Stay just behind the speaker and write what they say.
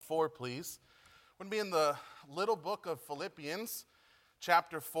4, please. We're going to be in the little book of Philippians.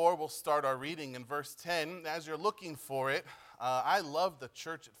 Chapter 4, we'll start our reading in verse 10. As you're looking for it, I love the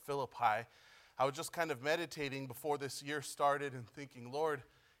church at Philippi. I was just kind of meditating before this year started and thinking, Lord,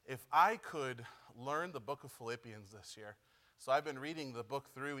 if I could learn the book of Philippians this year. So I've been reading the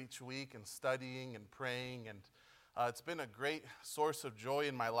book through each week and studying and praying, and it's been a great source of joy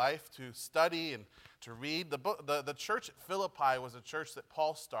in my life to study and to read. The church at Philippi was a church that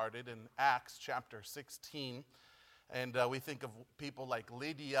Paul started in Acts chapter 16. And we think of people like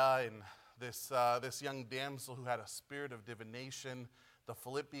Lydia and this young damsel who had a spirit of divination, the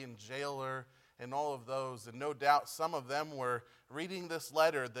Philippian jailer, and all of those. And no doubt some of them were reading this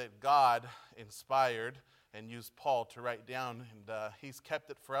letter that God inspired and used Paul to write down. And he's kept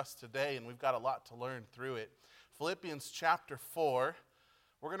it for us today, and we've got a lot to learn through it. Philippians chapter 4,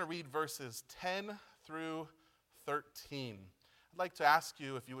 we're going to read verses 10 through 13. I'd like to ask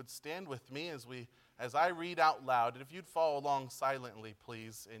you if you would stand with me as I read out loud, and if you'd follow along silently,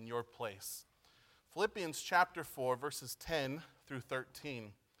 please, in your place. Philippians chapter 4, verses 10 through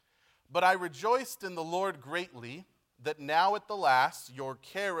 13. But I rejoiced in the Lord greatly, that now at the last your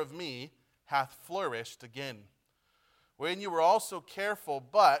care of me hath flourished again, wherein you were also careful,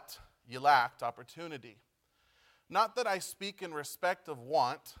 but ye lacked opportunity. Not that I speak in respect of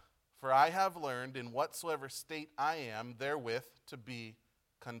want, for I have learned in whatsoever state I am therewith to be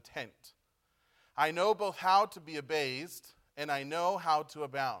content. I know both how to be abased, and I know how to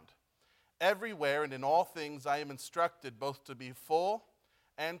abound. Everywhere and in all things I am instructed both to be full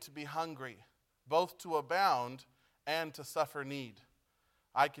and to be hungry, both to abound and to suffer need.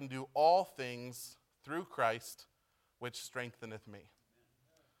 I can do all things through Christ, which strengtheneth me.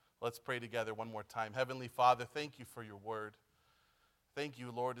 Let's pray together one more time. Heavenly Father, thank you for your word. Thank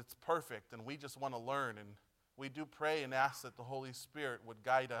you, Lord. It's perfect, and we just want to learn. And we do pray and ask that the Holy Spirit would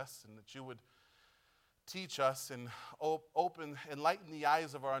guide us and that you would teach us and enlighten the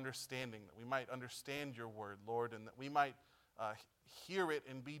eyes of our understanding, that we might understand your word, Lord, and that we might hear it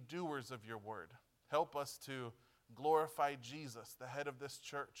and be doers of your word. Help us to glorify Jesus, the head of this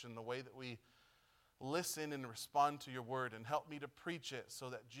church, in the way that we listen and respond to your word, and help me to preach it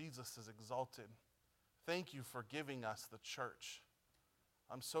so that Jesus is exalted. Thank you for giving us the church.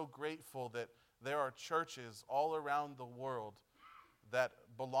 I'm so grateful that there are churches all around the world that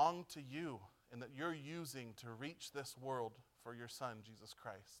belong to you and that you're using to reach this world for your Son, Jesus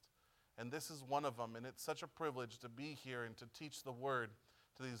Christ. And this is one of them, and it's such a privilege to be here and to teach the word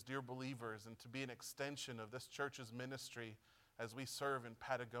to these dear believers and to be an extension of this church's ministry as we serve in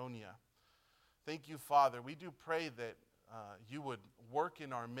Patagonia. Thank you, Father. We do pray that you would work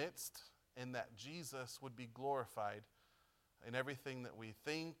in our midst and that Jesus would be glorified in everything that we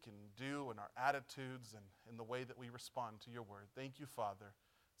think and do, in our attitudes and in the way that we respond to your word. Thank you, Father.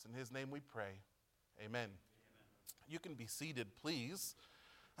 It's in his name we pray. Amen. You can be seated, please.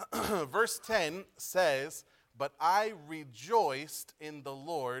 Verse 10 says, but I rejoiced in the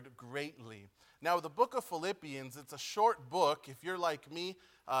Lord greatly. Now, the book of Philippians, it's a short book. If you're like me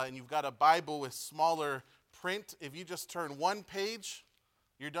and you've got a Bible with smaller print, if you just turn one page,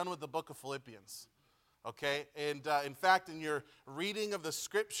 you're done with the book of Philippians. Okay? And in fact, in your reading of the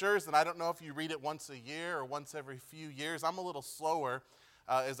scriptures, and I don't know if you read it once a year or once every few years, I'm a little slower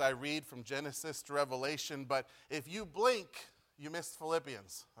as I read from Genesis to Revelation, but if you blink, you missed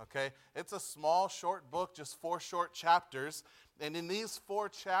Philippians, okay? It's a small, short book, just 4 short chapters. And in these 4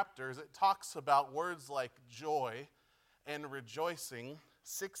 chapters, it talks about words like joy and rejoicing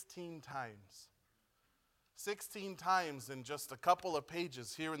 16 times. 16 times in just a couple of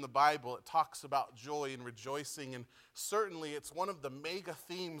pages here in the Bible, it talks about joy and rejoicing. And certainly it's one of the mega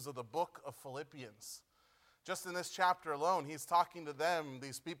themes of the book of Philippians. Just in this chapter alone, he's talking to them,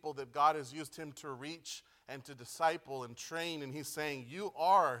 these people that God has used him to reach and to disciple and train, and he's saying, you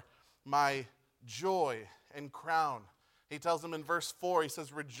are my joy and crown. He tells them in verse 4, he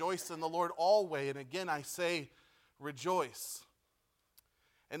says, rejoice in the Lord always, and again I say, rejoice.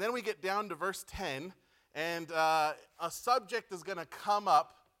 And then we get down to verse 10, and a subject is going to come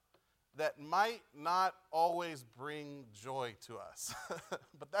up that might not always bring joy to us,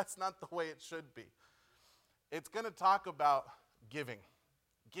 but that's not the way it should be. It's going to talk about giving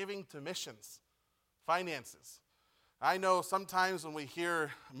to missions. Finances. I know sometimes when we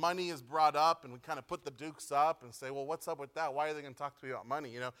hear money is brought up and we kind of put the dukes up and say, well, what's up with that? Why are they going to talk to me about money?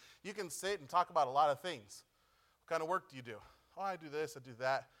 You know, you can sit and talk about a lot of things. What kind of work do you do? Oh, I do this, I do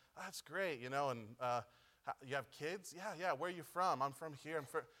that. Oh, that's great, you know, and you have kids? Yeah, where are you from? I'm from here.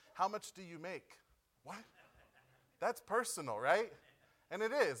 How much do you make? What? That's personal, right? And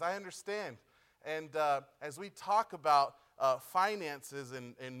it is, I understand. And as we talk about finances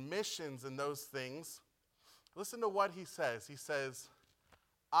and missions and those things, listen to what he says. He says,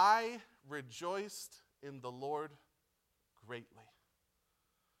 I rejoiced in the Lord greatly.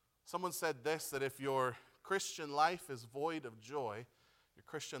 Someone said this, that if your Christian life is void of joy, your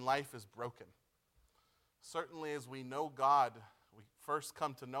Christian life is broken. Certainly as we know God, we first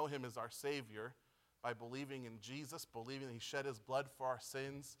come to know him as our Savior by believing in Jesus, believing that he shed his blood for our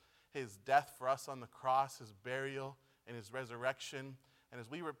sins, his death for us on the cross, his burial, and his resurrection. And as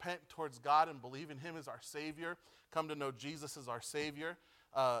we repent towards God and believe in him as our Savior, come to know Jesus as our Savior,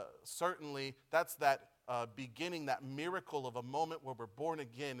 certainly that's that beginning, that miracle of a moment where we're born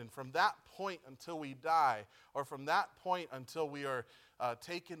again. And from that point until we die, or from that point until we are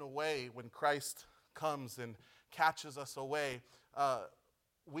taken away when Christ comes and catches us away,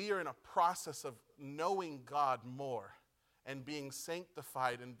 we are in a process of knowing God more and being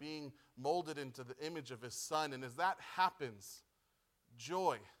sanctified and being molded into the image of his Son. And as that happens,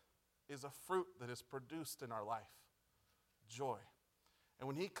 joy is a fruit that is produced in our life. Joy. And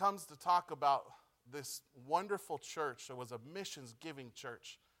when he comes to talk about this wonderful church that was a missions-giving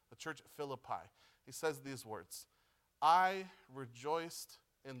church, the church at Philippi, he says these words, I rejoiced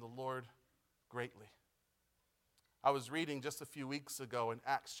in the Lord greatly. I was reading just a few weeks ago in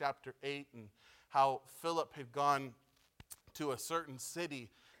Acts chapter 8 and how Philip had gone to a certain city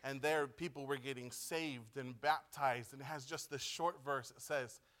and there people were getting saved and baptized. And it has just this short verse that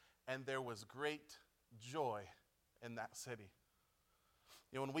says, and there was great joy in that city.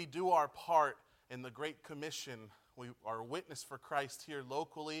 You know, when we do our part in the Great Commission, we are a witness for Christ here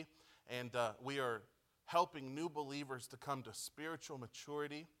locally, and we are helping new believers to come to spiritual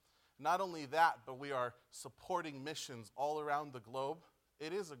maturity. Not only that, but we are supporting missions all around the globe.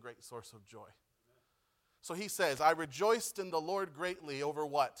 It is a great source of joy. So he says, I rejoiced in the Lord greatly over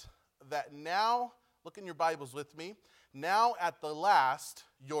what? That now, look in your Bibles with me, now at the last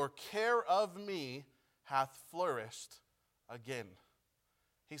your care of me hath flourished again.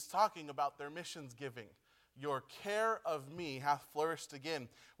 He's talking about their missions giving. Your care of me hath flourished again,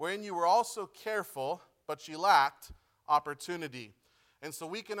 wherein you were also careful, but ye lacked opportunity. And so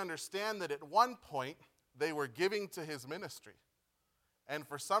we can understand that at one point they were giving to his ministry. And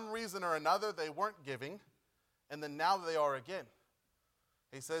for some reason or another they weren't giving, and then now they are again.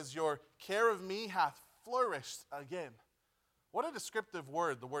 He says, your care of me hath flourished again. What a descriptive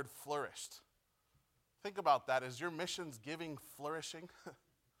word, the word flourished. Think about that. Is your missions giving flourishing?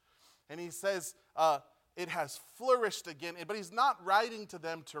 And he says, it has flourished again. But he's not writing to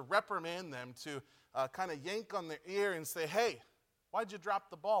them to reprimand them, to kind of yank on their ear and say, hey, why'd you drop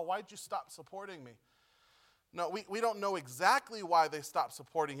the ball? Why'd you stop supporting me? No, we don't know exactly why they stopped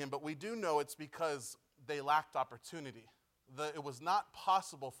supporting him, but we do know it's because they lacked opportunity. It was not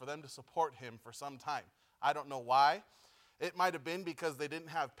possible for them to support him for some time. I don't know why. It might have been because they didn't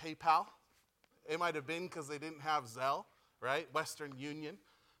have PayPal. It might have been because they didn't have Zelle, right? Western Union.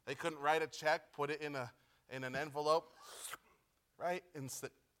 They couldn't write a check, put it in an envelope, right, and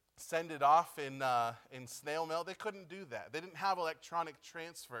send it off in snail mail. They couldn't do that. They didn't have electronic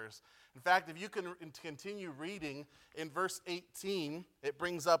transfers. In fact, if you can continue reading in verse 18, it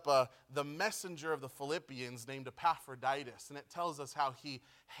brings up the messenger of the Philippians named Epaphroditus, and it tells us how he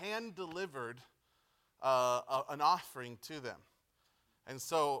hand-delivered an offering to them. And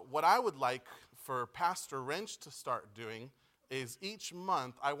so what I would like for Pastor Wrench to start doing is each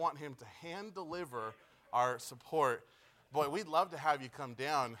month I want him to hand-deliver our support. Boy, we'd love to have you come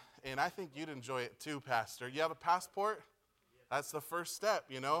down, and I think you'd enjoy it too, Pastor. You have a passport? That's the first step,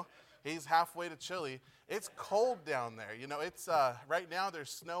 you know. He's halfway to Chile. It's cold down there. You know, it's right now there's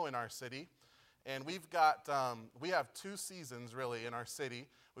snow in our city, and we have two seasons really in our city.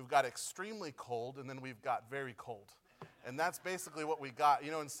 We've got extremely cold, and then we've got very cold. And that's basically what we got.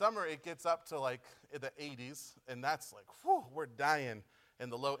 You know, in summer it gets up to like the 80s, and that's like, whew, we're dying in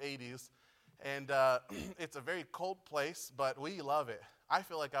the low 80s. And it's a very cold place, but we love it. I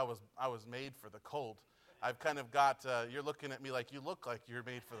feel like I was made for the cold. I've kind of got, you're looking at me like you look like you're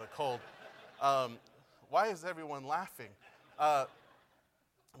made for the cold. Why is everyone laughing?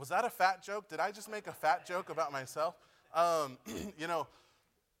 Was that a fat joke? Did I just make a fat joke about myself? You know,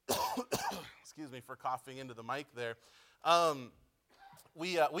 excuse me for coughing into the mic there.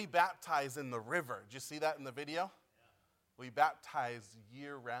 We baptize in the river. Did you see that in the video? We baptize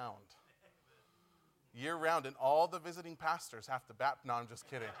year-round. Year-round, and all the visiting pastors have to baptize. No, I'm just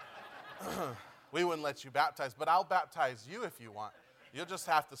kidding. We wouldn't let you baptize, but I'll baptize you if you want. You'll just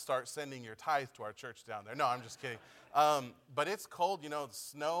have to start sending your tithe to our church down there. No, I'm just kidding. But it's cold, you know,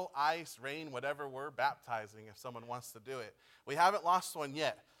 snow, ice, rain, whatever, we're baptizing if someone wants to do it. We haven't lost one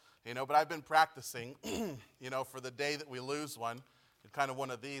yet. But I've been practicing, for the day that we lose one. Kind of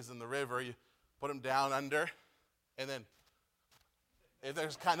one of these in the river, you put them down under, and then if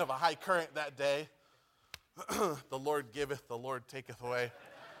there's kind of a high current that day, the Lord giveth, the Lord taketh away.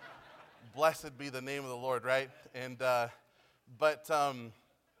 Blessed be the name of the Lord, right? But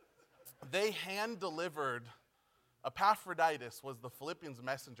they hand-delivered, Epaphroditus was the Philippians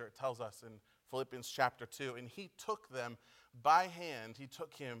messenger, it tells us in Philippians chapter 2, and he took them by hand, he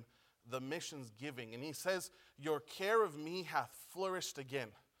took him the missions giving. And he says, your care of me hath flourished again.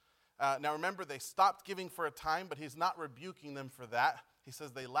 Now remember, they stopped giving for a time, but he's not rebuking them for that. He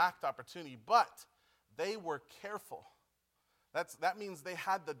says they lacked opportunity, but they were careful. That means they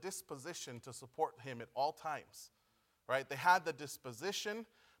had the disposition to support him at all times, right? They had the disposition,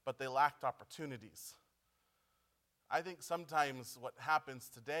 but they lacked opportunities. I think sometimes what happens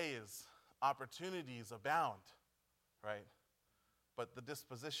today is opportunities abound, right? But the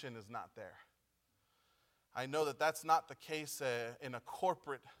disposition is not there. I know that that's not the case in a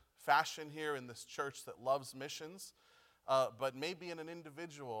corporate fashion here in this church that loves missions, but maybe in an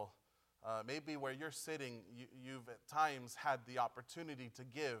individual, maybe where you're sitting, you've at times had the opportunity to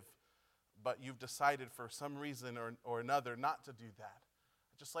give, but you've decided for some reason or another not to do that.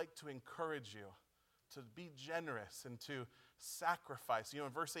 I'd just like to encourage you to be generous and to sacrifice. In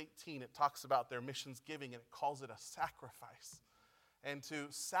verse 18, it talks about their missions giving, and it calls it a sacrifice. And to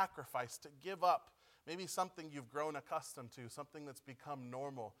sacrifice, to give up maybe something you've grown accustomed to, something that's become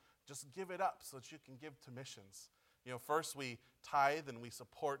normal. Just give it up so that you can give to missions. First we tithe and we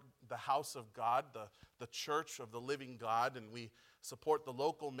support the house of God, the church of the living God, and we support the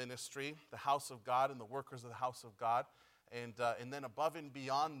local ministry, the house of God, and the workers of the house of God. And then above and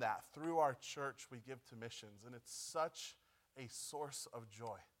beyond that, through our church, we give to missions. And it's such a source of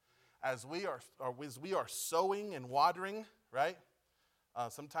joy. As we are sowing and watering, right?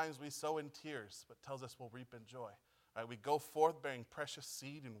 Sometimes we sow in tears, but tells us we'll reap in joy. Right? We go forth bearing precious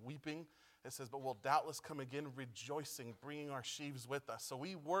seed and weeping. It says, but we'll doubtless come again rejoicing, bringing our sheaves with us. So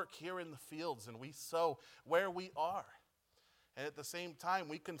we work here in the fields and we sow where we are. And at the same time,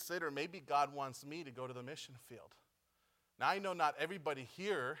 we consider maybe God wants me to go to the mission field. Now, I know not everybody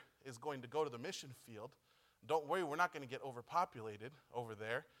here is going to go to the mission field. Don't worry, we're not going to get overpopulated over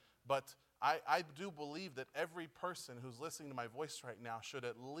there. But I do believe that every person who's listening to my voice right now should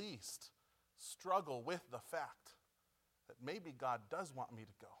at least struggle with the fact that maybe God does want me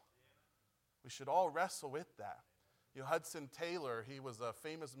to go. We should all wrestle with that. Hudson Taylor, he was a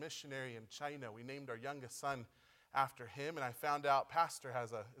famous missionary in China. We named our youngest son after him, and I found out Pastor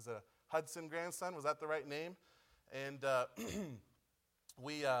is a Hudson grandson. Was that the right name? And I've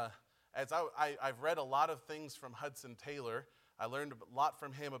read a lot of things from Hudson Taylor. I learned a lot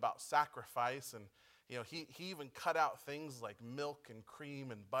from him about sacrifice, and he even cut out things like milk and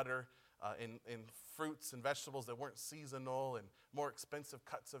cream and butter and fruits and vegetables that weren't seasonal and more expensive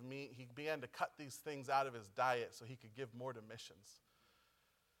cuts of meat. He began to cut these things out of his diet so he could give more to missions.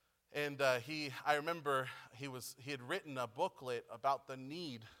 And I remember he had written a booklet about the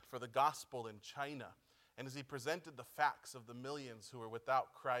need for the gospel in China. And as he presented the facts of the millions who were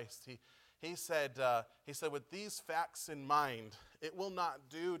without Christ, he said, with these facts in mind, it will not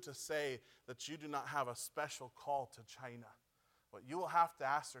do to say that you do not have a special call to China. What you will have to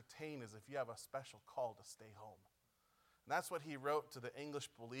ascertain is if you have a special call to stay home. And that's what he wrote to the English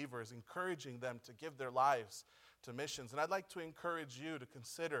believers, encouraging them to give their lives to missions. And I'd like to encourage you to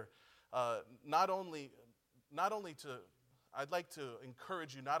consider I'd like to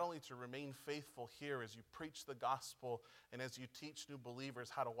encourage you not only to remain faithful here as you preach the gospel and as you teach new believers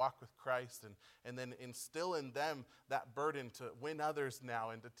how to walk with Christ and then instill in them that burden to win others now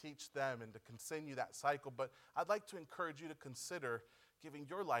and to teach them and to continue that cycle, but I'd like to encourage you to consider giving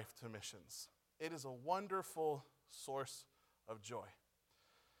your life to missions. It is a wonderful source of joy.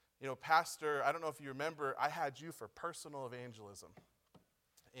 Pastor, I don't know if you remember, I had you for personal evangelism,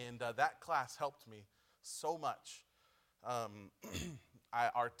 and that class helped me so much.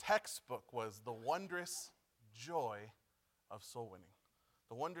 Our textbook was The Wondrous Joy of Soul Winning.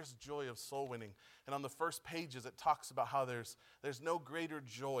 The wondrous joy of soul winning. And on the first pages, it talks about how there's no greater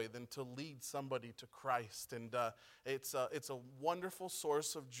joy than to lead somebody to Christ. And it's a wonderful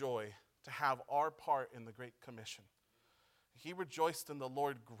source of joy to have our part in the Great Commission. He rejoiced in the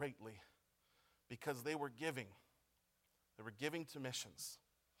Lord greatly because they were giving. They were giving to missions.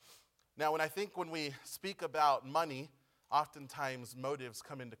 Now, when we speak about money, oftentimes motives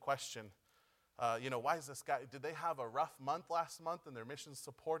come into question. Why is this guy, did they have a rough month last month in their mission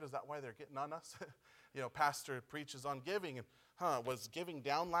support? Is that why they're getting on us? Pastor preaches on giving, and was giving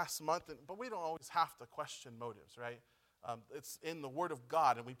down last month? But we don't always have to question motives, right? It's in the Word of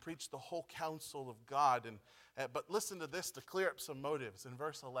God, and we preach the whole counsel of God. But listen to this to clear up some motives. In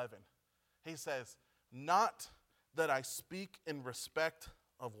verse 11, he says, not that I speak in respect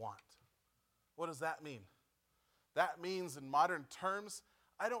of want. What does that mean? That means, in modern terms,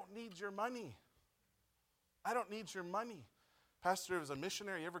 I don't need your money. I don't need your money. Pastor, as a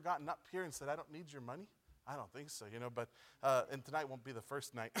missionary, you ever gotten up here and said, I don't need your money? I don't think so, but, and tonight won't be the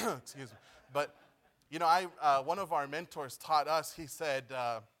first night, excuse me. But, one of our mentors taught us, he said,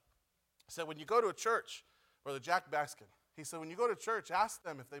 when you go to a church, or the Jack Baskin, he said, when you go to church, ask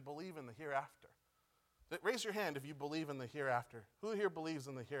them if they believe in the hereafter. Raise your hand if you believe in the hereafter. Who here believes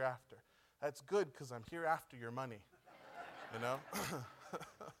in the hereafter? That's good, because I'm here after your money,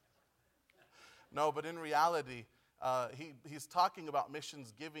 No, but in reality, he's talking about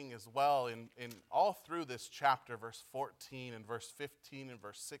missions giving as well in all through this chapter, verse 14 and verse 15 and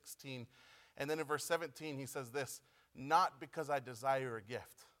verse 16. And then in verse 17, he says this, not because I desire a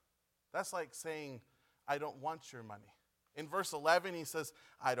gift. That's like saying, I don't want your money. In verse 11, he says,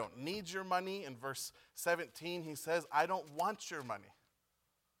 I don't need your money. In verse 17, he says, I don't want your money.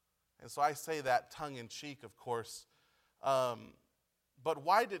 And so I say that tongue in cheek, of course. But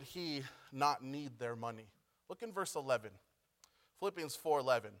why did he not need their money? Look in verse 11, Philippians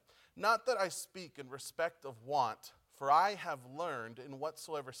 4:11. Not that I speak in respect of want, for I have learned in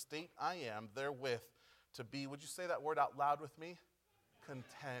whatsoever state I am therewith to be, would you say that word out loud with me?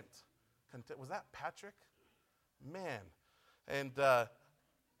 Content. Was that Patrick? Man. And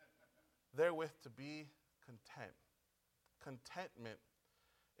therewith to be content. Contentment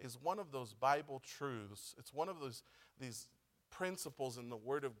is one of those Bible truths. It's one of these principles in the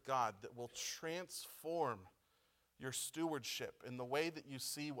Word of God that will transform your stewardship in the way that you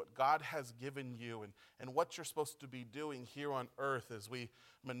see what God has given you and what you're supposed to be doing here on earth as we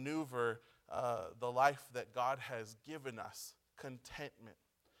maneuver the life that God has given us. Contentment.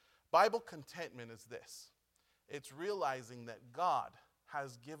 Bible contentment is this. It's realizing that God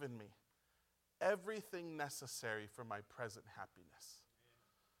has given me everything necessary for my present happiness.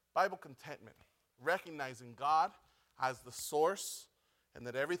 Bible contentment. Recognizing God as the source and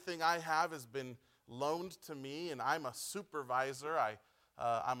that everything I have has been loaned to me, and I'm a supervisor.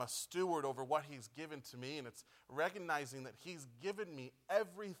 I'm a steward over what he's given to me, and it's recognizing that he's given me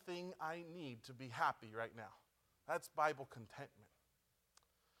everything I need to be happy right now. That's Bible contentment.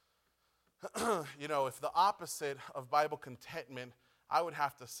 If the opposite of Bible contentment, I would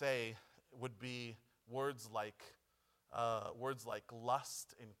have to say, would be words like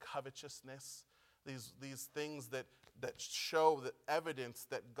lust and covetousness. These things that show the evidence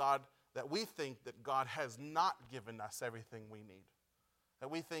that we think that God has not given us everything we need. That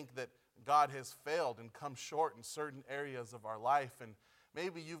we think that God has failed and come short in certain areas of our life. And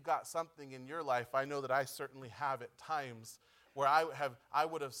maybe you've got something in your life, I know that I certainly have at times, where I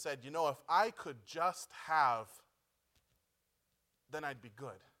would have said, if I could just have, then I'd be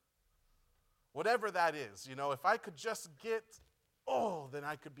good. Whatever that is, if I could just get, then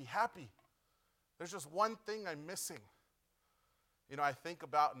I could be happy. There's just one thing I'm missing. I think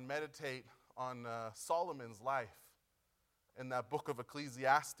about and meditate on Solomon's life in that book of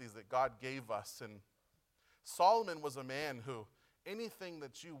Ecclesiastes that God gave us. And Solomon was a man who, anything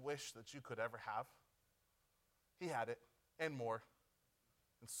that you wish that you could ever have, he had it, and more,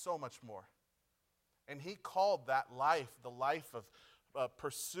 and so much more. And he called that life the life of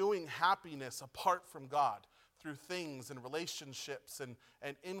pursuing happiness apart from God through things and relationships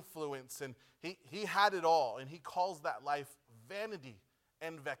and influence. And he had it all, and he calls that life vanity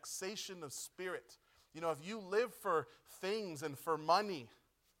and vexation of spirit. If you live for things and for money,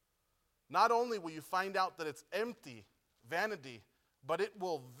 not only will you find out that it's empty, vanity, but it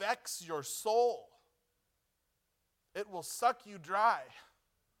will vex your soul. It will suck you dry.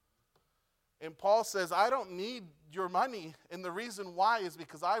 And Paul says, I don't need your money, and the reason why is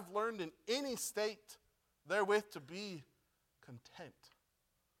because I've learned in any state therewith to be content.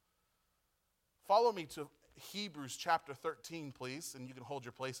 Follow me to Hebrews chapter 13, please, and you can hold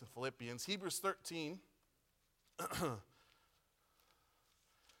your place in Philippians. Hebrews 13.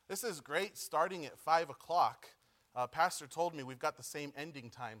 This is great starting at 5 o'clock. Pastor told me we've got the same ending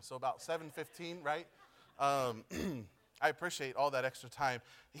time, so about 7:15, right? I appreciate all that extra time.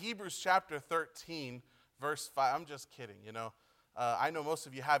 Hebrews chapter 13, verse 5. I'm just kidding, I know most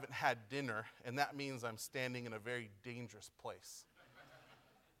of you haven't had dinner, and that means I'm standing in a very dangerous place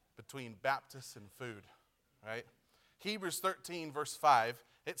between Baptists and food, right? Hebrews 13, verse 5,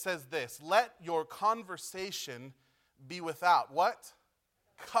 it says this, let your conversation be without what?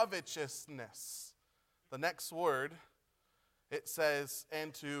 Covetousness. The next word, it says,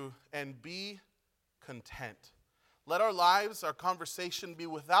 and be content. Let our lives, our conversation be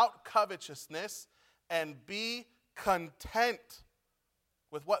without covetousness, and be content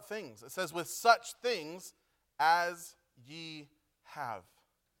with what things? It says, with such things as ye have.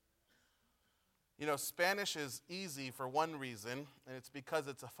 You know, Spanish is easy for one reason, and it's because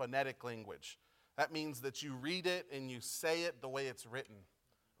it's a phonetic language. That means that you read it and you say it the way it's written.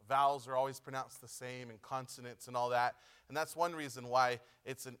 Vowels are always pronounced the same, and consonants and all that. And that's one reason why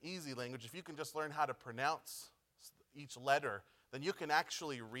it's an easy language. If you can just learn how to pronounce each letter, then you can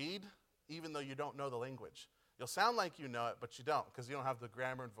actually read even though you don't know the language. You'll sound like you know it, but you don't, because you don't have the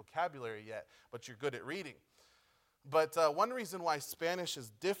grammar and vocabulary yet, but you're good at reading. But one reason why Spanish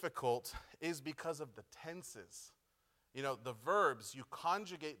is difficult is because of the tenses. You know, the verbs, you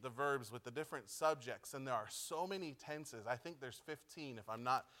conjugate the verbs with the different subjects, and there are so many tenses. I think there's 15 if I'm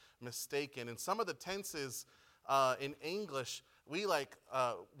not mistaken. And some of the tenses in English, we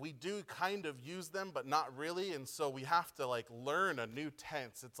do kind of use them, but not really. And so we have to learn a new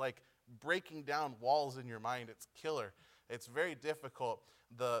tense. It's like breaking down walls in your mind. It's killer. It's very difficult.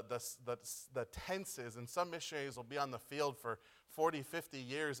 The tenses, and some missionaries will be on the field for 40, 50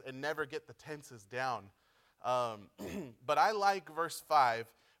 years and never get the tenses down. But I like verse 5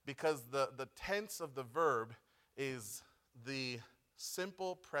 because the tense of the verb is the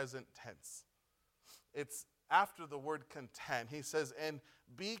simple present tense. It's after the word content. He says, and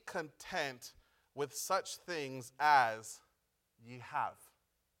be content with such things as ye have.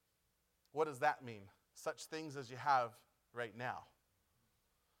 What does that mean? Such things as you have right now.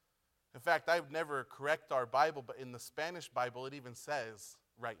 In fact, I would never correct our Bible, but in the Spanish Bible, it even says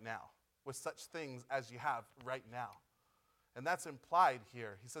right now. With such things as you have right now. And that's implied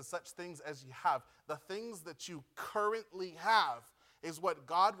here. He says such things as you have. The things that you currently have is what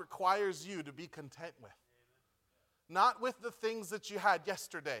God requires you to be content with. Not with the things that you had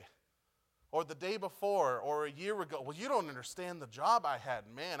yesterday or the day before or a year ago. Well, you don't understand the job I had.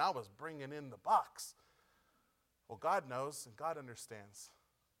 Man, I was bringing in the bucks. Well, God knows and God understands.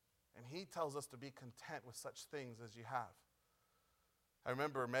 And he tells us to be content with such things as you have. I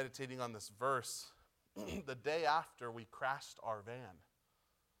remember meditating on this verse the day after we crashed our van.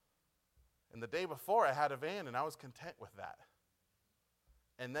 And the day before I had a van and I was content with that.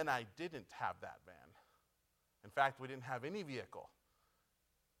 And then I didn't have that van. In fact, we didn't have any vehicle.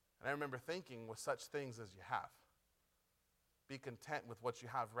 And I remember thinking, with such things as you have, be content with what you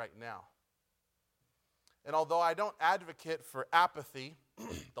have right now. And although I don't advocate for apathy,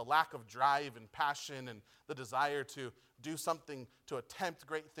 the lack of drive and passion and the desire to do something, to attempt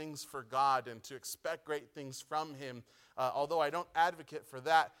great things for God and to expect great things from him, although I don't advocate for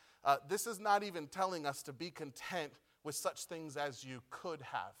that, this is not even telling us to be content with such things as you could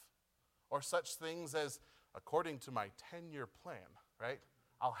have, or such things as, according to my 10-year plan, right,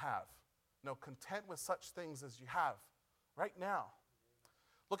 I'll have. No, content with such things as you have right now.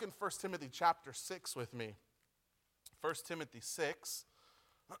 Look in 1 Timothy chapter 6 with me. 1 Timothy 6.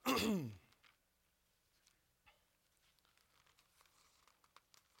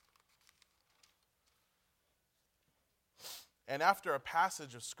 And after a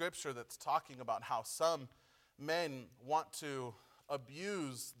passage of Scripture that's talking about how some men want to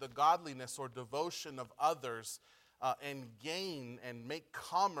abuse the godliness or devotion of others and gain and make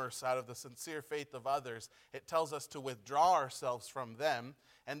commerce out of the sincere faith of others, it tells us to withdraw ourselves from them.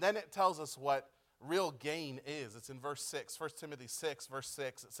 And then it tells us what real gain is. It's in verse 6, 1 Timothy 6, verse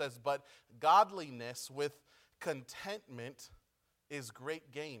 6. It says, but godliness with contentment is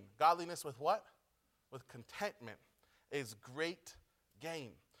great gain. Godliness with what? With contentment is great gain.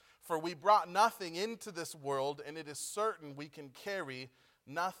 For we brought nothing into this world, and it is certain we can carry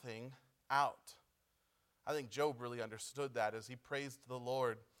nothing out. I think Job really understood that as he praised the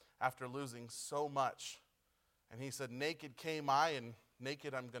Lord after losing so much. And he said, naked came I, and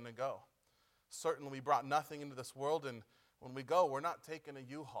naked I'm going to go. Certainly we brought nothing into this world, and when we go, we're not taking a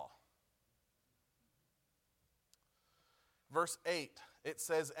U-Haul. Verse 8, it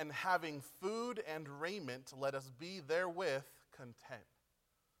says, and having food and raiment, let us be therewith content.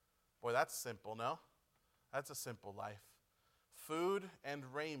 Boy, that's simple, no? That's a simple life. Food and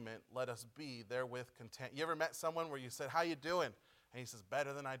raiment, let us be therewith content. You ever met someone where you said, how you doing? And he says,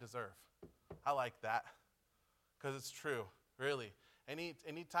 better than I deserve. I like that because it's true, really.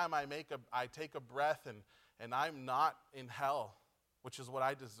 Anytime I take a breath and I'm not in hell, which is what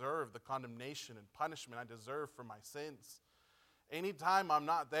I deserve, the condemnation and punishment I deserve for my sins. Anytime I'm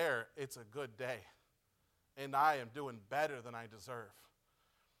not there, it's a good day. And I am doing better than I deserve.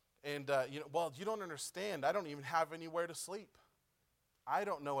 And, you don't understand. I don't even have anywhere to sleep. I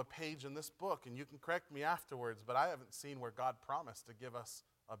don't know a page in this book, and you can correct me afterwards, but I haven't seen where God promised to give us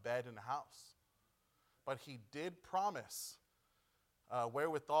a bed and a house. but he did promise,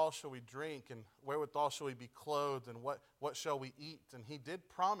 wherewithal shall we drink, and wherewithal shall we be clothed, and what shall we eat? And he did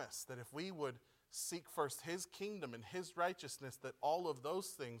promise that if we would seek first his kingdom and his righteousness, that all of those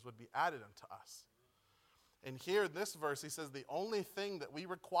things would be added unto us. And here in this verse, he says the only thing that we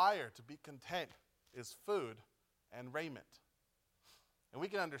require to be content is food and raiment. And we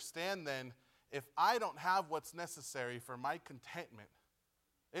can understand then, if I don't have what's necessary for my contentment,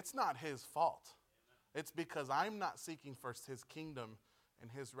 it's not his fault. It's because I'm not seeking first his kingdom and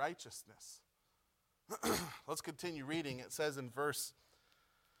his righteousness. Let's continue reading. It says in verse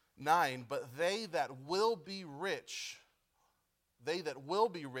 9, but they that will be rich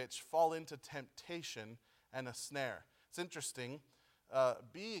fall into temptation and a snare. It's interesting.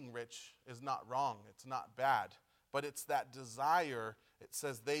 Being rich is not wrong. It's not bad. But it's that desire. It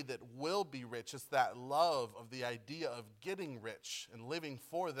says they that will be rich. It's that love of the idea of getting rich and living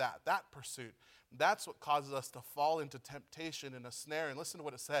for that pursuit. That's what causes us to fall into temptation and a snare. And listen to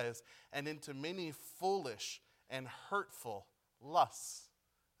what it says. And into many foolish and hurtful lusts.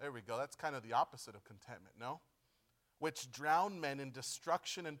 There we go. That's kind of the opposite of contentment, no? Which drown men in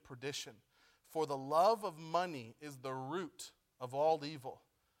destruction and perdition. For the love of money is the root of all evil.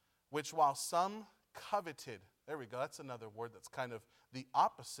 Which while some coveted. There we go. That's another word that's kind of the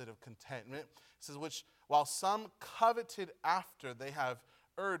opposite of contentment. It says, which while some coveted after, they have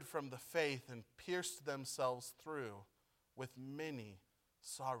erred from the faith and pierced themselves through with many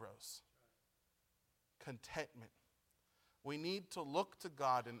sorrows. Contentment. We need to look to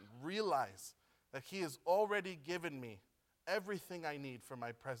God and realize that he has already given me everything I need for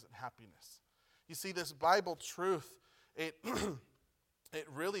my present happiness. You see, this Bible truth, it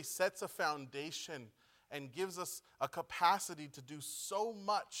really sets a foundation and gives us a capacity to do so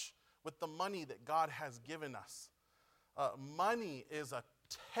much with the money that God has given us. Money is a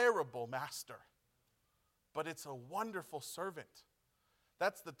terrible master, but it's a wonderful servant.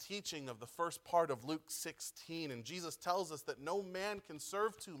 That's the teaching of the first part of Luke 16, and Jesus tells us that no man can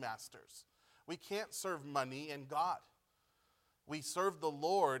serve two masters. We can't serve money and God. We serve the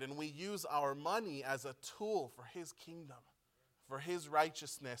Lord, and we use our money as a tool for his kingdom, for his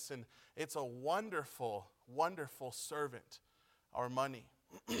righteousness, and it's a wonderful, wonderful servant, our money,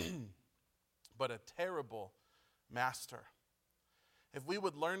 but a terrible master. If we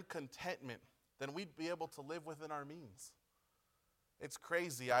would learn contentment, then we'd be able to live within our means. It's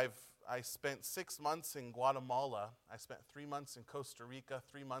crazy. I spent 6 months in Guatemala. I spent 3 months in Costa Rica,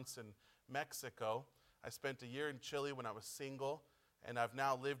 3 months in Mexico. I spent a year in Chile when I was single, and I've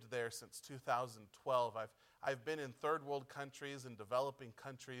now lived there since 2012. I've been in third world countries and developing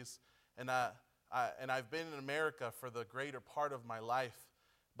countries, and I've been in America for the greater part of my life.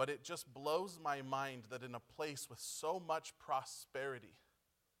 But it just blows my mind that in a place with so much prosperity,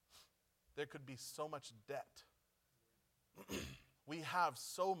 there could be so much debt. We have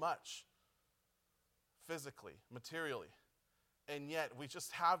so much physically, materially, and yet we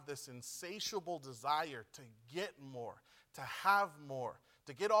just have this insatiable desire to get more, to have more,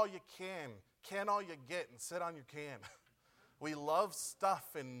 to get all you can all you get, and sit on your can. We love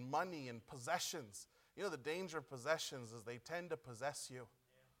stuff and money and possessions. You know, the danger of possessions is they tend to possess you.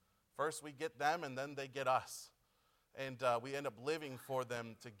 First we get them, and then they get us. And we end up living for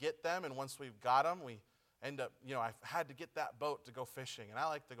them to get them, and once we've got them, we end up, I've had to get that boat to go fishing, and I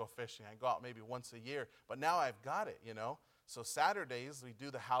like to go fishing. I go out maybe once a year, but now I've got it, So Saturdays we do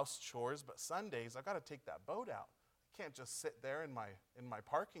the house chores, but Sundays I've got to take that boat out. I can't just sit there in my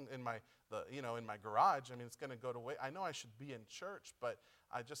parking, in my garage. I mean, it's going to go to waste. I know I should be in church, but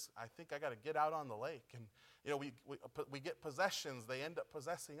I think I got to get out on the lake. And we get possessions; they end up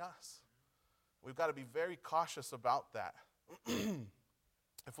possessing us. We've got to be very cautious about that.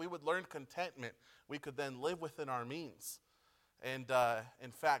 If we would learn contentment, we could then live within our means. And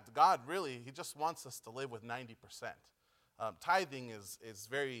in fact, God really, he just wants us to live with 90%. Tithing is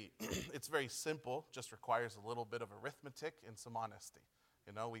very, it's very simple, just requires a little bit of arithmetic and some honesty.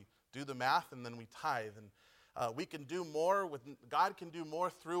 We do the math and then we tithe. And we can do more God can do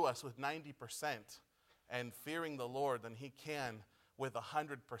more through us with 90% and fearing the Lord than he can with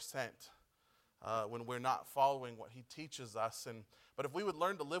 100%. When we're not following what he teaches us. But if we would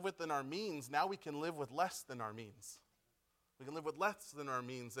learn to live within our means, now we can live with less than our means. We can live with less than our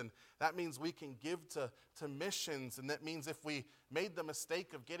means, and that means we can give to missions, and that means if we made the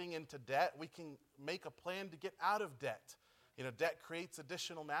mistake of getting into debt, we can make a plan to get out of debt. Debt creates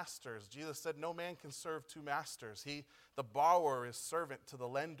additional masters. Jesus said no man can serve two masters. The borrower is servant to the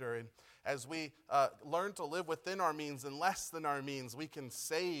lender. And as we learn to live within our means and less than our means, we can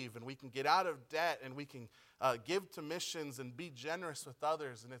save and we can get out of debt and we can give to missions and be generous with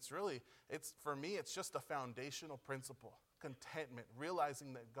others. And for me, it's just a foundational principle. Contentment,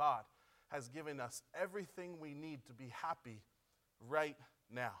 realizing that God has given us everything we need to be happy right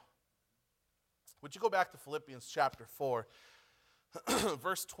now. Would you go back to Philippians chapter 4?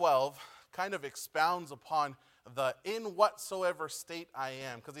 Verse 12 kind of expounds upon the in whatsoever state I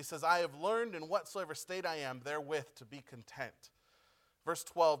am. Because he says, I have learned in whatsoever state I am therewith to be content. Verse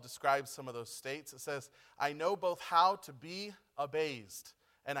 12 describes some of those states. It says, I know both how to be abased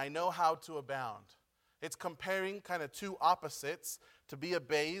and I know how to abound. It's comparing kind of two opposites. To be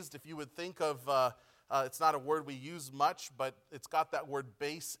abased, if you would think of, it's not a word we use much, but it's got that word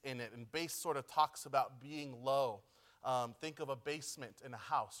base in it. And base sort of talks about being low. Think of a basement in a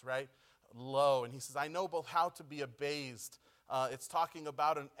house, right? Low. And he says, I know both how to be abased. It's talking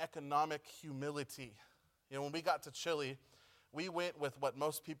about an economic humility. When we got to Chile, we went with what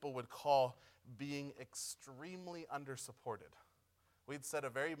most people would call being extremely undersupported. We'd set a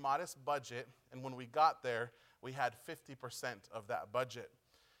very modest budget, and when we got there, we had 50% of that budget.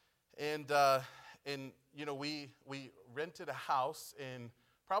 And we rented a house in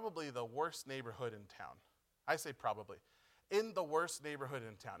probably the worst neighborhood in town. I say probably. In the worst neighborhood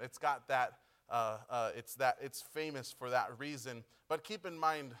in town. It's got that, it's famous for that reason. But keep in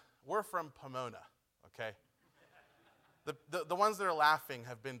mind, we're from Pomona, okay? The ones that are laughing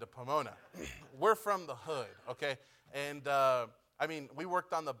have been to Pomona. We're from the hood, okay? And we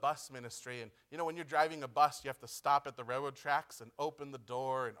worked on the bus ministry, and when you're driving a bus, you have to stop at the railroad tracks and open the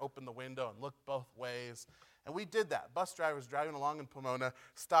door and open the window and look both ways. And we did that. Bus drivers driving along in Pomona,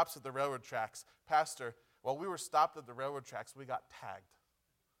 stops at the railroad tracks. Pastor, while we were stopped at the railroad tracks, we got tagged.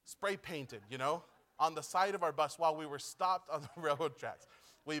 Spray painted, on the side of our bus while we were stopped on the railroad tracks.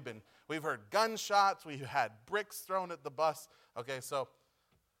 We've heard gunshots, we've had bricks thrown at the bus. Okay, so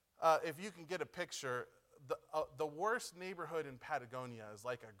if you can get a picture, the worst neighborhood in Patagonia is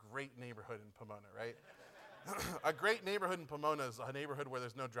like a great neighborhood in Pomona, right? A great neighborhood in Pomona is a neighborhood where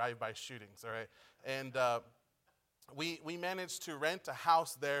there's no drive-by shootings, all right? And we managed to rent a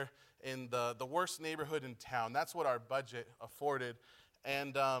house there in the worst neighborhood in town. That's what our budget afforded.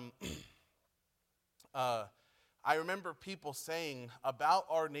 And I remember people saying about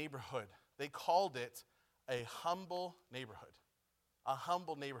our neighborhood, they called it a humble neighborhood. A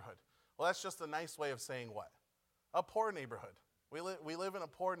humble neighborhood. Well, that's just a nice way of saying what? A poor neighborhood. We live in a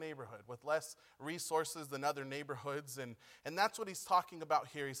poor neighborhood with less resources than other neighborhoods, and that's what he's talking about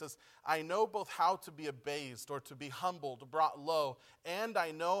here. He says, I know both how to be abased or to be humbled, brought low, and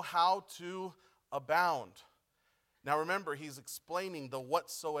I know how to abound. Now remember, he's explaining the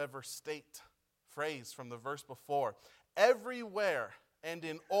whatsoever state phrase from the verse before. Everywhere and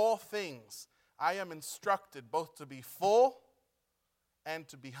in all things I am instructed both to be full and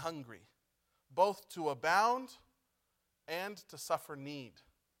to be hungry, both to abound and to suffer need.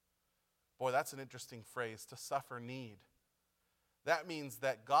 Boy, that's an interesting phrase, to suffer need. That means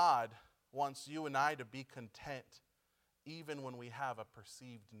that God wants you and I to be content even when we have a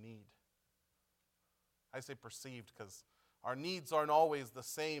perceived need. I say perceived because our needs aren't always the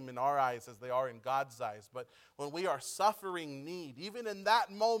same in our eyes as they are in God's eyes. But when we are suffering need, even in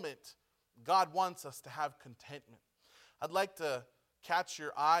that moment, God wants us to have contentment. I'd like to catch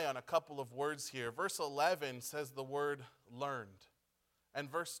your eye on a couple of words here. Verse 11 says the word learned, and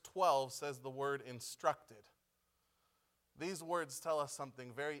verse 12 says the word instructed. These words tell us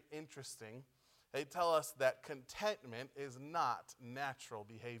something very interesting. They tell us that contentment is not natural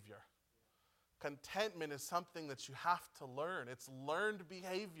behavior. Contentment is something that you have to learn. It's learned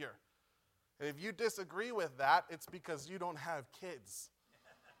behavior. And if you disagree with that, it's because you don't have kids.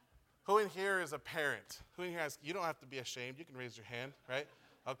 Who in here is a parent? Who in here has, you don't have to be ashamed. You can raise your hand, right?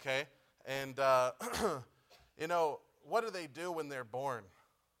 Okay. And, what do they do when they're born?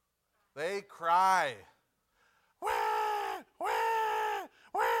 They cry. Wah, wah,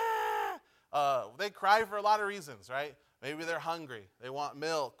 wah. They cry for a lot of reasons, right? Maybe they're hungry. They want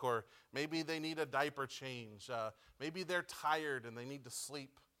milk, or maybe they need a diaper change. Maybe they're tired and they need to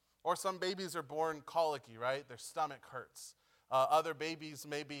sleep. Or some babies are born colicky, right? Their stomach hurts. Other babies,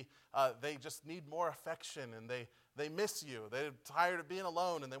 maybe they just need more affection and they miss you. They're tired of being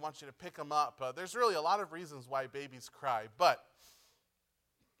alone and they want you to pick them up. There's really a lot of reasons why babies cry. But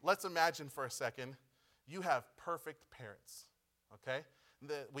let's imagine for a second you have perfect parents, okay?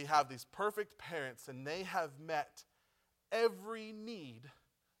 We have these perfect parents and they have met every need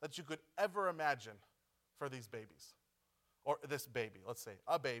that you could ever imagine for these babies. or this baby, let's say,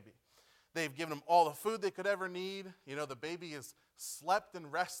 a baby. They've given them all the food they could ever need. You know, the baby is slept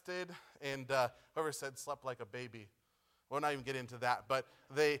and rested, and whoever said slept like a baby, we'll not even get into that, but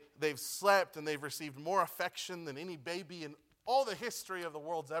they've slept and they've received more affection than any baby in all the history of the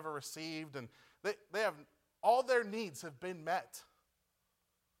world's ever received, and they have, all their needs have been met.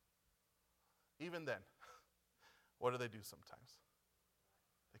 Even then, what do they do sometimes?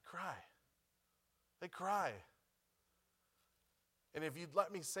 They cry. They cry. And if you'd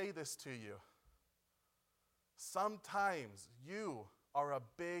let me say this to you, sometimes you are a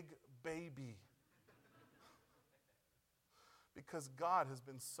big baby. Because God has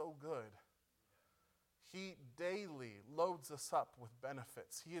been so good. He daily loads us up with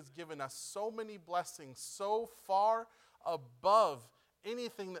benefits. He has given us so many blessings, so far above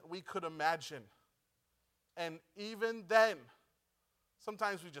anything that we could imagine. And even then,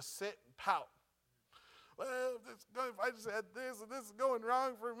 sometimes we just sit and pout. Well, if I just had this, and this is going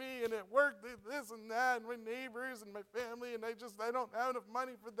wrong for me, and at work, this and that, and my neighbors and my family, and I don't have enough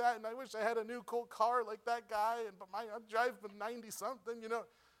money for that, and I wish I had a new cool car like that guy, but I drive the 90-something, you know.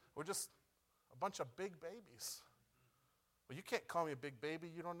 We're just a bunch of big babies. Well, you can't call me a big baby,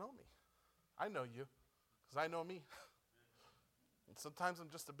 you don't know me. I know you, because I know me. And sometimes I'm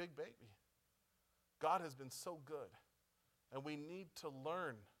just a big baby. God has been so good, and we need to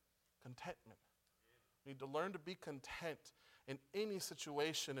learn contentment. We need to learn to be content in any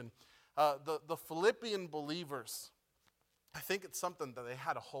situation. And the Philippian believers, I think it's something that they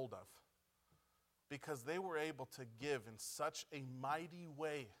had a hold of, because they were able to give in such a mighty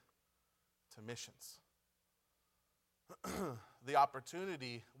way to missions. The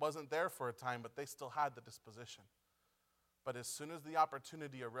opportunity wasn't there for a time, but they still had the disposition. But as soon as the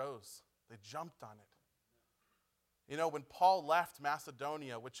opportunity arose, they jumped on it. You know, when Paul left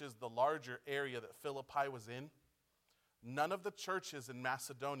Macedonia, which is the larger area that Philippi was in, none of the churches in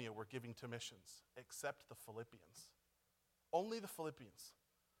Macedonia were giving to missions except the Philippians. Only the Philippians.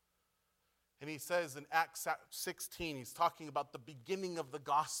 And he says in Acts 16, he's talking about the beginning of the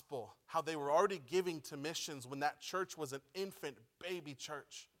gospel, how they were already giving to missions when that church was an infant baby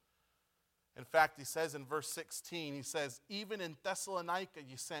church. In fact, he says in verse 16, he says, even in Thessalonica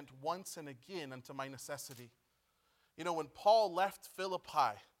ye sent once and again unto my necessity. You know, when Paul left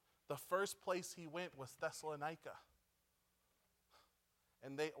Philippi, the first place he went was Thessalonica.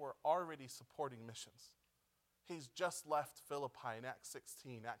 And they were already supporting missions. He's just left Philippi in Acts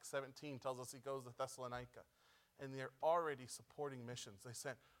 16. Acts 17 tells us he goes to Thessalonica. And they're already supporting missions. They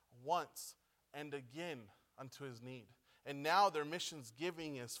sent once and again unto his need. And now their missions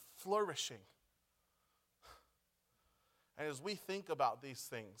giving is flourishing. And as we think about these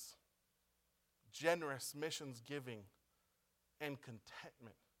things, generous missions giving and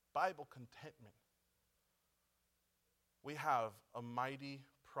contentment, Bible contentment, we have a mighty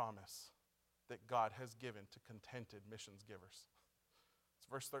promise that God has given to contented missions givers. It's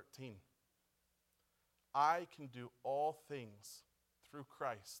verse 13. I can do all things through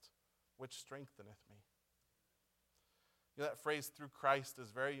Christ, which strengtheneth me. You know, that phrase, through Christ,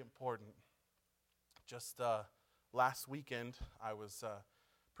 is very important. Just last weekend, I was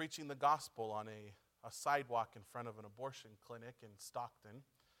preaching the gospel on a sidewalk in front of an abortion clinic in Stockton,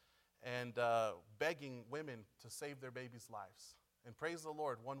 and begging women to save their babies' lives. And praise the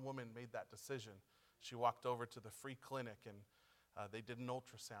Lord, one woman made that decision. She walked over to the free clinic, and they did an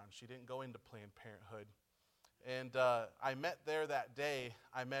ultrasound. She didn't go into Planned Parenthood. And I met there that day,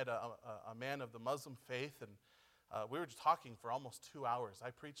 I met a man of the Muslim faith, and we were just talking for almost 2 hours. I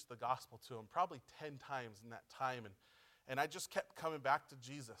preached the gospel to him probably 10 times in that time, and I just kept coming back to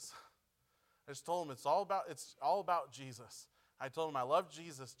Jesus. I just told him it's all about Jesus. I told him I love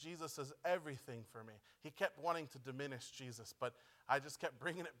Jesus. Jesus is everything for me. He kept wanting to diminish Jesus, but I just kept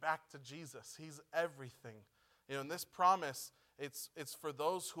bringing it back to Jesus. He's everything. You know, and this promise, it's for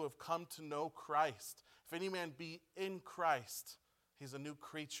those who have come to know Christ. If any man be in Christ, he's a new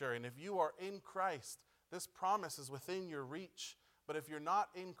creature. And if you are in Christ, this promise is within your reach. But if you're not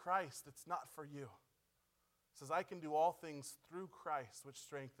in Christ, it's not for you. It says, I can do all things through Christ, which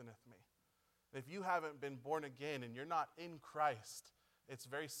strengtheneth me. If you haven't been born again and you're not in Christ, it's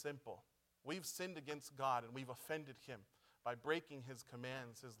very simple. We've sinned against God and we've offended him by breaking his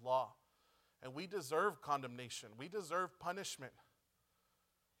commands, his law. And we deserve condemnation. We deserve punishment.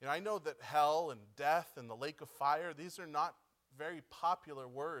 You know, I know that hell and death and the lake of fire, these are not very popular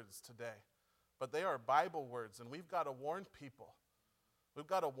words today, but they are Bible words, and we've got to warn people. We've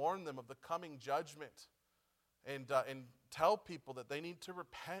got to warn them of the coming judgment and tell people that they need to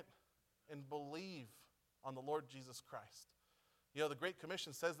repent and believe on the Lord Jesus Christ. You know, the Great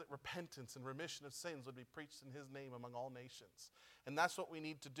Commission says that repentance and remission of sins would be preached in his name among all nations. And that's what we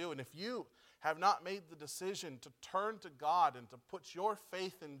need to do. And if you have not made the decision to turn to God and to put your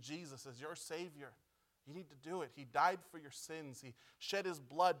faith in Jesus as your Savior, you need to do it. He died for your sins. He shed his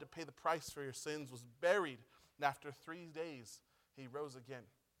blood to pay the price for your sins, was buried, and after 3 days, he rose again.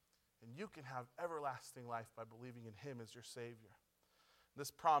 And you can have everlasting life by believing in him as your Savior.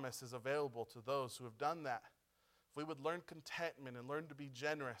 This promise is available to those who have done that. If we would learn contentment and learn to be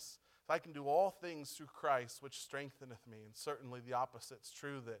generous, if I can do all things through Christ, which strengtheneth me. And certainly the opposite's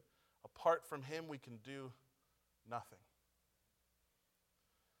true, that apart from him we can do nothing.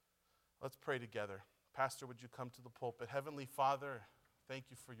 Let's pray together. Pastor, would you come to the pulpit? Heavenly Father, thank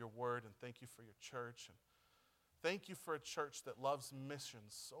you for your word and thank you for your church. And thank you for a church that loves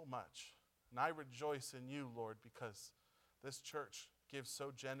missions so much. And I rejoice in you, Lord, because this church gives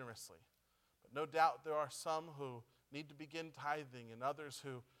so generously. But no doubt there are some who need to begin tithing and others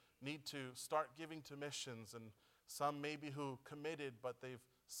who need to start giving to missions, and some maybe who committed but they've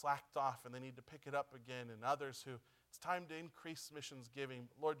slacked off and they need to pick it up again, and others who it's time to increase missions giving.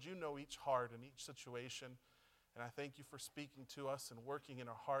 Lord, you know each heart and each situation, and I thank you for speaking to us and working in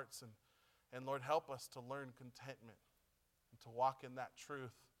our hearts, and Lord, help us to learn contentment and to walk in that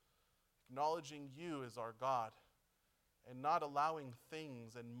truth, acknowledging you as our God and not allowing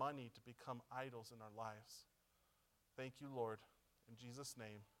things and money to become idols in our lives. Thank you, Lord. In Jesus'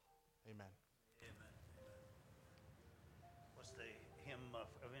 name, amen. Amen. What's the hymn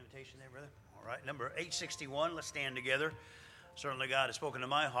of invitation there, brother? All right, number 861. Let's stand together. Certainly God has spoken to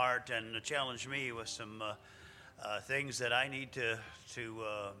my heart and challenged me with some things that I need to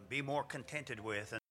be more contented with.